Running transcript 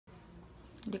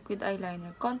liquid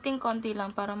eyeliner. Konting-konti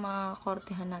lang para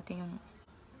makortehan natin yung...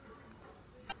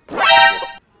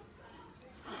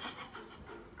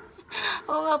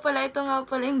 Oo nga pala, ito nga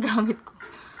pala yung gamit ko.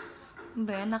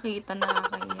 Ba, nakita na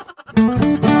kayo.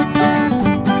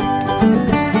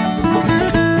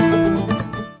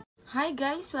 Hi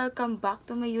guys! Welcome back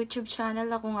to my YouTube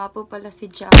channel. Ako nga po pala si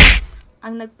Jack,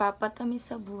 ang nagpapatamis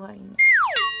sa buhay niya.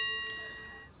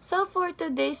 So for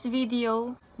today's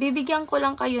video, bibigyan ko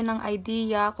lang kayo ng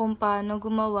idea kung paano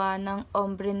gumawa ng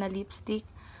ombre na lipstick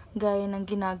gaya ng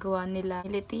ginagawa nila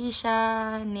ni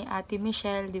Leticia, ni Ate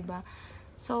Michelle, 'di ba?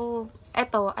 So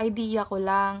eto, idea ko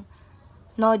lang.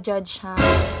 No judge ha.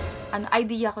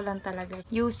 Idea ko lang talaga.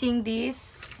 Using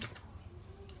this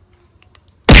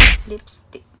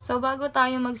lipstick. So bago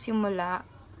tayo magsimula,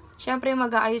 syempre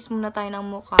mag-aayos muna tayo ng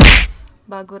mukha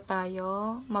bago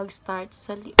tayo mag-start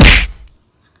sa lips.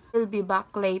 We'll be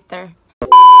back later.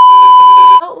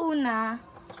 So una,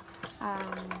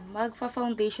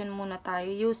 magfa-foundation muna tayo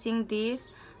using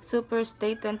this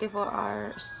Superstay 24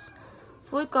 Hours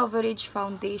Full Coverage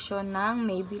Foundation ng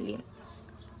Maybelline.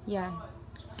 Yan.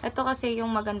 Ito kasi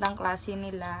yung magandang klase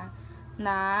nila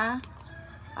na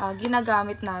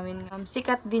ginagamit namin.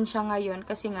 Sikat din siya ngayon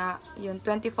kasi nga yung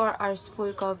 24 hours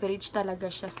full coverage talaga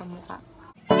siya sa mukha.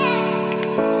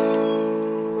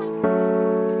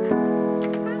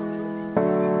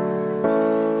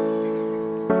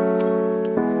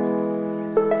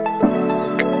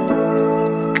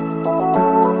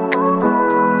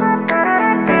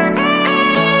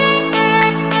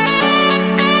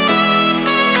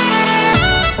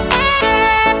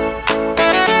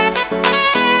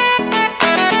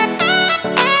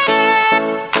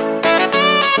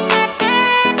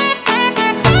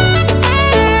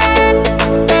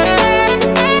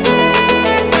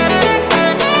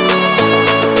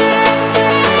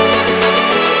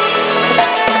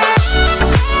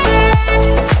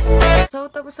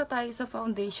 Tapos na tayo sa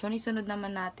foundation, isunod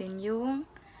naman natin yung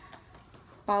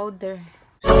powder.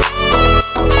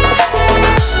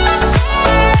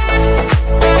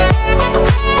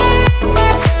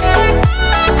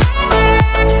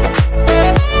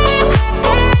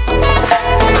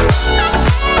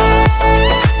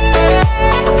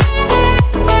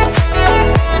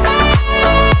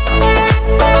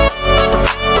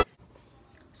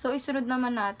 So, isunod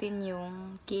naman natin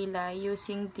yung kilay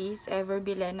using this Ever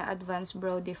Bilena Advanced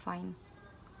Brow Define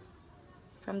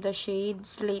from the shade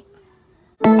Slate.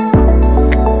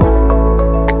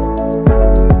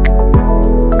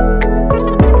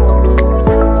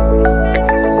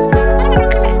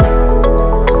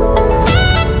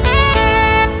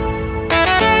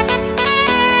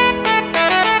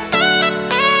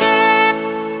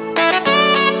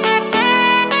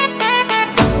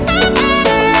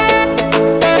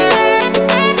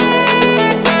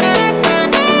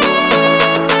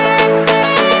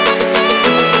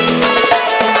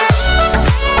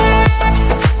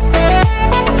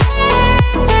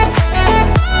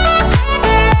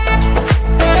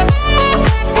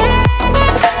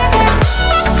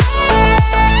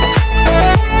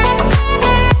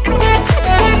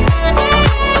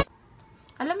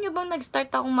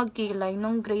 Nag-start akong magkilay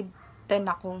nung grade 10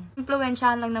 ako.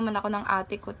 Influensyahan lang naman ako ng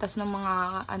ate ko tas ng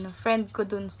mga friend ko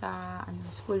dun sa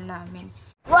school namin.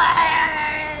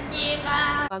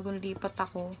 Bagong lipat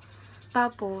ako.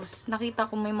 Tapos nakita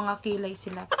ko may mga kilay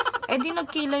sila. Eh di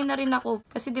nagkilay na rin ako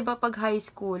kasi 'di ba pag high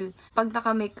school, pag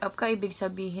naka-makeup ka ibig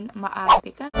sabihin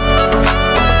maarte ka.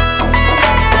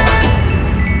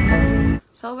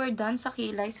 So we're done sa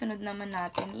kilay. Sunod naman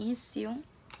natin is yung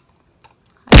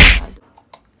eyeshadow.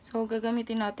 So,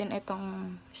 gagamitin natin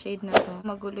itong shade na to.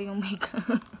 Magulo yung makeup.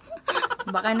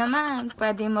 Baka naman,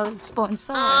 pwede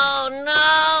mag-sponsor. Oh,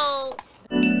 no!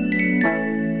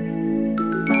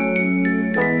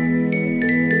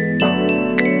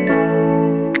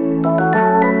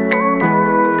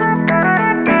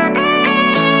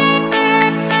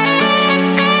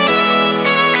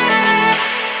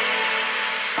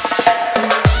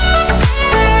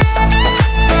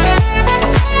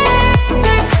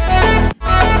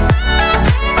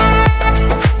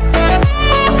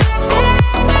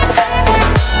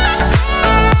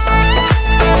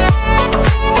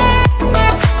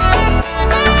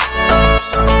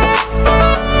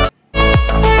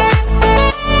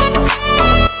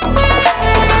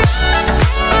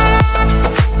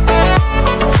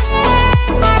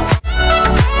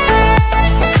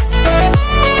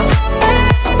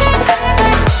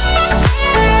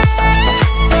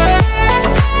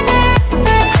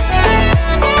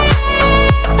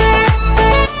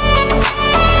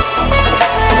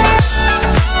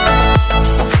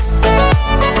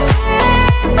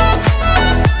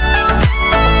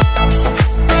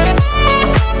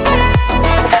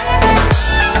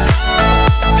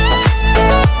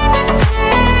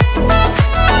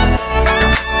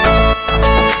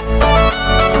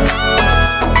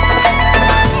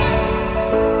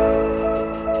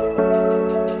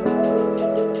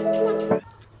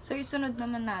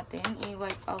 natin,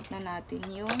 i-wipe out na natin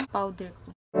yung powder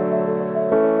ko.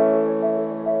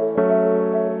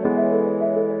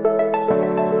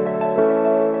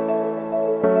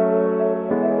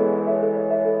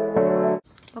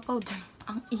 Pa-powder.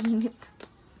 Ang init.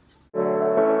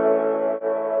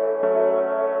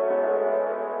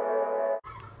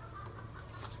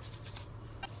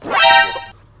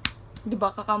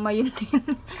 Diba kakamayin din.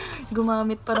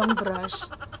 Gumamit parang brush.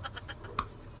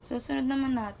 Susunod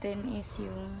naman natin is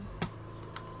yung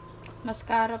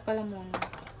mascara pala muna.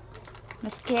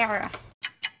 Mascara.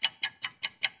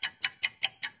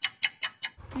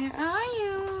 Where are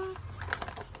you?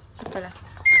 Ito pala.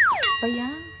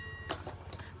 Ayan.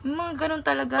 Mga ganun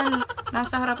talaga.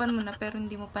 Nasa harapan mo na pero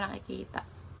hindi mo pa nakikita.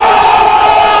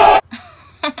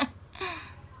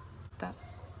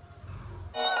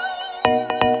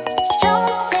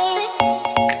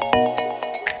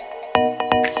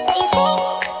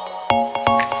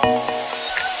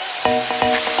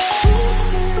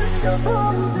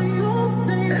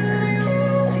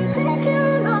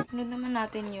 Sunod naman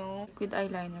natin yung liquid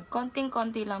eyeliner.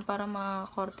 Konting-konti lang para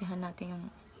makortehan natin yung...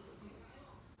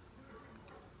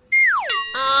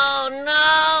 Oh no!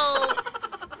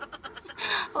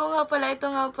 Oo nga pala, ito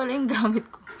nga pala yung gamit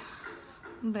ko.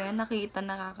 Ba, nakita,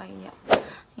 nakakahiya.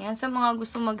 Yan, sa mga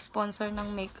gusto mag-sponsor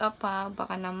ng makeup ha,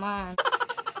 baka naman.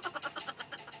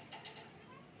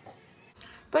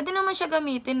 Pwede naman siya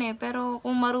gamitin eh, pero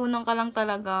kung marunong ka lang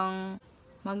talagang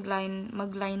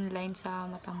mag-line sa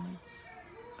mata mo.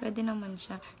 Pwede naman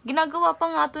siya. Ginagawa pa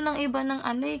nga to ng iba ng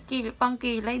ano eh, pang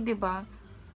kilay, 'di ba?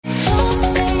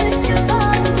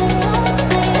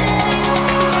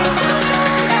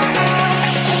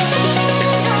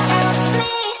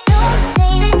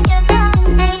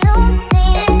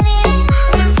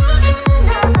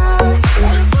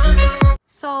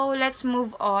 So, let's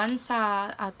move on sa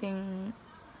ating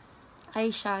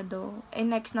eyeshadow.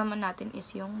 And next naman natin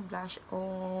is yung blush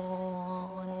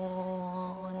on.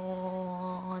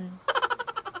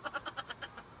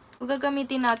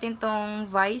 Gagamitin natin tong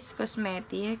Vice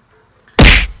Cosmetic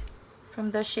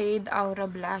from the shade Aura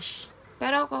Blush.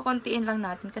 Pero kukuntiin lang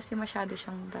natin kasi masyado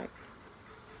siyang dark.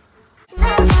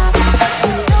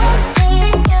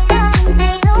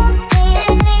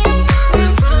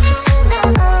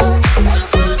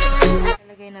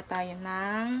 Lagay na tayo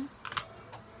ng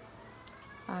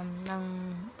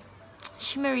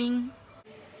shimmering.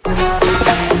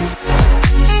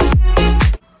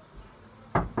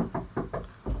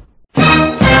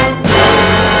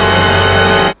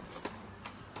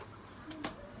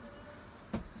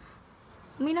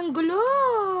 May nanggulo.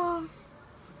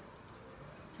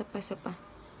 Isa pa.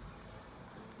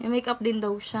 May makeup din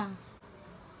daw siya.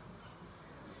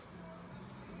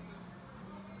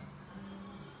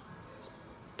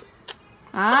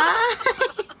 Ah!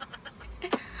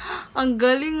 Ang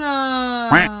galing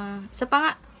ah. Isa pa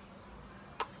nga.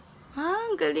 Ah,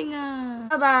 ang galing ah.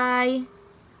 Bye-bye.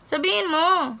 Sabihin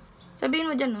mo. Sabihin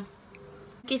mo dyan, oh.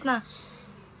 Kiss na.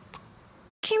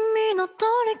 君の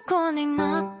虜に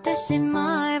なってし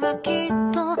まえばきっ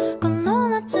とこの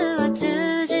夏は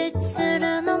充実す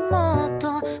るのもっ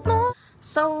とも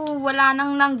So, wala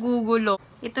nang nanggugulo.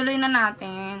 Ituloy na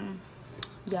natin.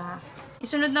 Yeah.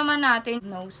 Isunod naman natin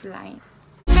nose line.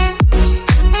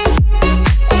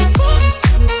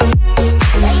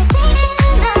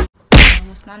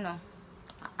 Almost na, no?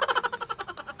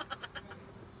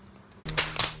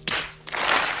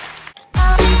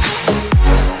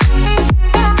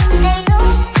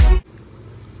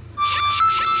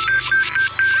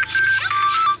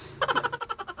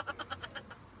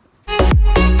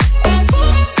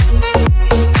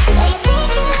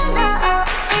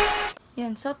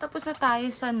 Yan. So, tapos na tayo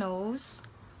sa nose,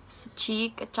 sa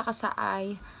cheek, at saka sa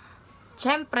eye.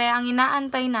 Siyempre, ang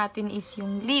inaantay natin is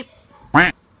yung lip.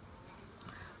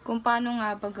 Kung paano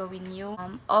nga ba gawin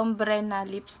yung ombre na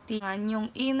lipstick.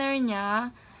 Yung inner niya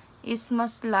is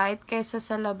mas light kaysa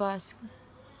sa labas.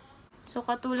 So,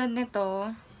 katulad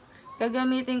nito,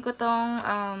 gagamitin ko tong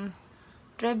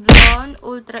Revlon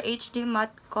Ultra HD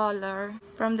Matte Color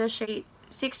from the shade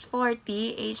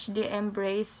 640 HD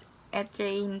Embrace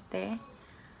Etrente.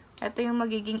 Ito yung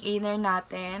magiging inner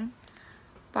natin.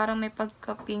 Parang may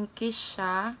pagka-pinkish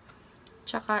siya.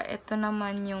 Tsaka ito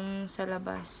naman yung sa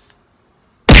labas.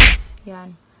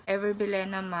 Yan.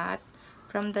 Everbilena Matte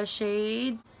from the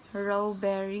shade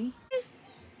Strawberry.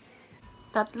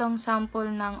 Tatlong sample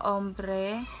ng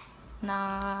ombre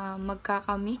na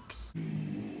magkakamix.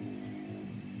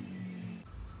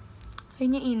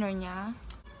 Ayun yung inner niya.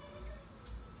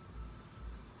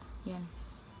 Yan.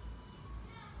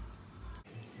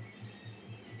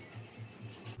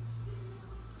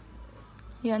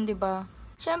 Yan, 'di ba?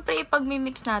 Siyempre,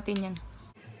 ipag-mimix natin yan.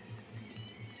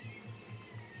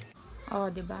 Oh,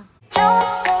 diba?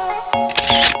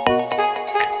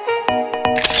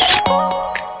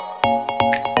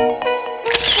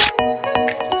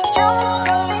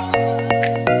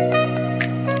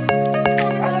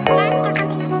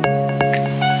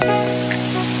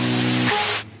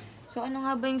 So, ano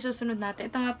nga ba yung susunod natin?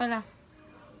 Ito nga pala.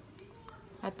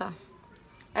 Ito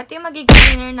yung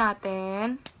magiging winner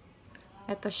natin.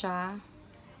 Ito siya.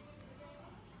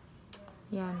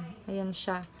 Yan. Ayan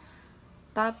siya.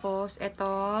 Tapos,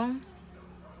 itong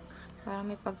parang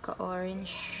may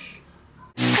pagka-orange.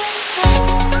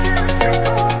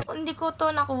 Hindi ko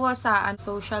to nakuha saan,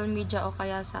 social media o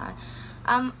kaya saan.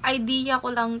 Idea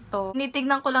ko lang to.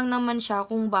 Tinitignan ko lang naman siya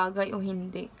kung bagay o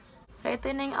hindi. So,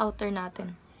 ito na yung outer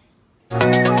natin.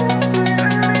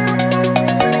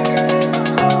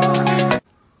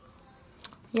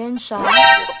 Yan siya.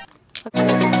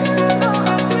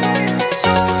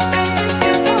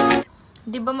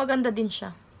 Di ba maganda din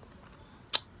siya?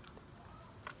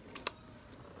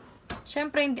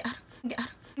 Siyempre, hindi.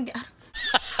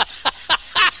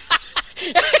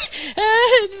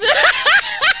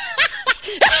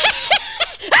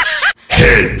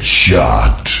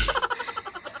 Headshot.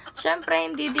 Siyempre,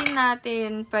 hindi din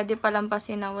natin pwede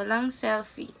palampasin na walang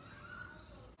selfie.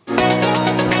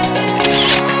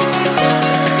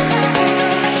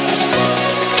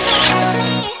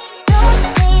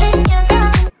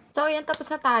 So, yan, tapos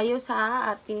na tayo sa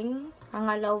ating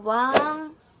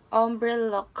pangalawang ombre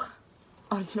look.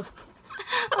 Ombre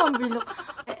look.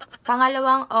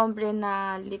 Pangalawang ombre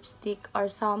na lipstick or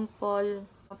sample.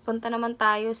 Punta naman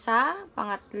tayo sa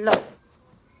pangatlo.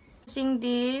 Using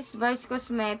this Vice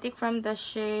Cosmetic from the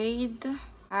shade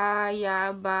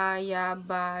Ayabayabayu.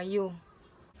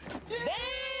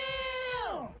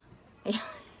 Ayan.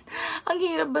 Ang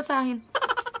hirap basahin.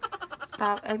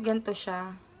 Ganito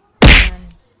siya.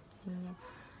 Ayan.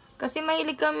 Kasi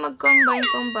mahilig kami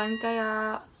mag-combine,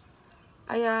 kaya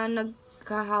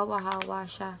nagkahawa-hawa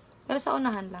siya. Pero sa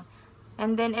unahan lang.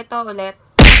 And then, ito ulit.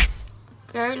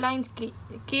 Caroline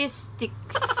Kiss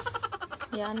Sticks.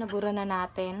 Yan, nabura na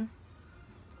natin.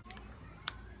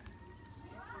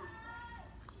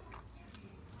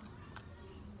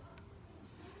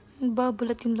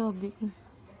 Babalat yung labi ko.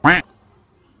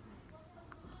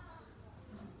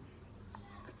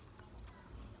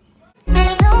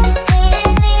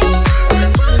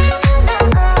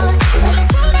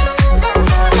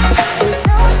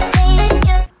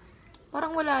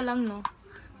 Parang wala lang, no?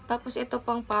 Tapos ito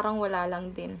pang parang wala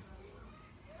lang din.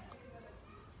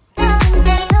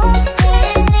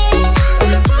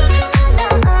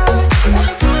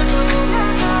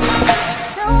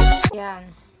 Yan.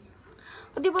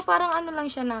 O, diba parang ano lang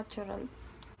siya, natural.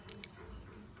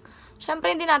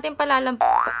 Siyempre, hindi natin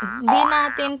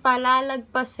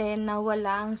palalagpasin na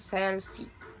walang selfie.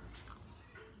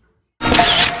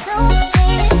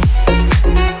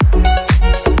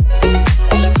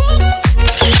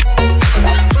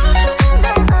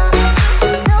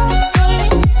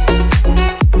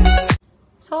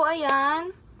 So,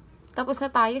 ayan. Tapos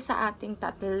na tayo sa ating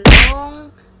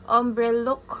tatlong ombre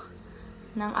look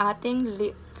ng ating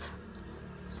lip.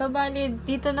 So, bali,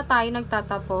 dito na tayo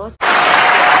nagtatapos.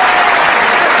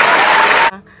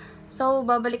 So,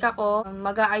 babalik ako.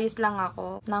 Mag-aayos lang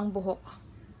ako ng buhok.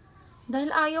 Dahil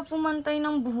ayaw pumantay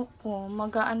ng buhok ko,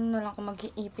 mag-aano na lang ako,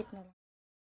 mag-iipit na lang.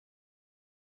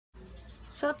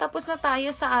 So, tapos na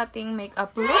tayo sa ating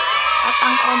makeup look at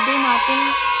ang ombre nating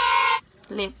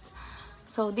lip.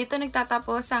 So, dito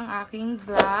nagtatapos ang aking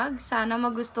vlog. Sana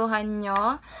magustuhan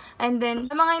nyo. And then,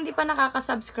 sa mga hindi pa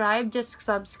nakaka-subscribe, just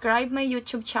subscribe my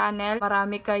YouTube channel.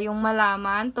 Marami kayong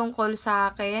malaman tungkol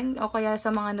sa akin o kaya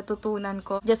sa mga natutunan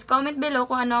ko. Just comment below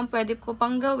kung ano ang pwede ko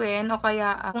pang gawin o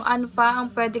kaya kung ano pa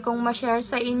ang pwede kong ma-share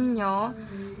sa inyo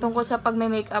tungkol sa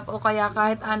pagme-makeup o kaya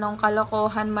kahit anong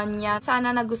kalokohan man yan.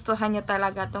 Sana nagustuhan nyo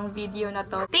talaga tong video na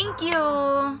to. Thank you!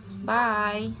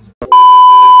 Bye!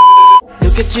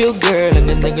 Look at you girl, ang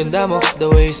ganda-ganda mo. The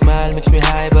way you smile makes me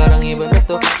high, parang iba na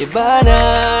to. Iba na,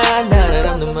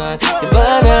 nararamdaman. Iba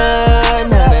na,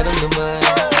 nararamdaman.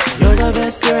 You're the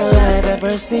best girl I've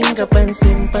ever seen.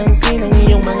 Kapansin-pansin ang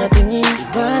iyong mga tingin.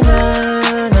 Iba na,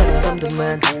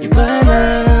 nararamdaman. Iba na,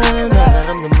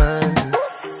 nararamdaman.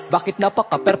 Bakit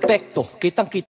napaka-perfecto, kitang-kita.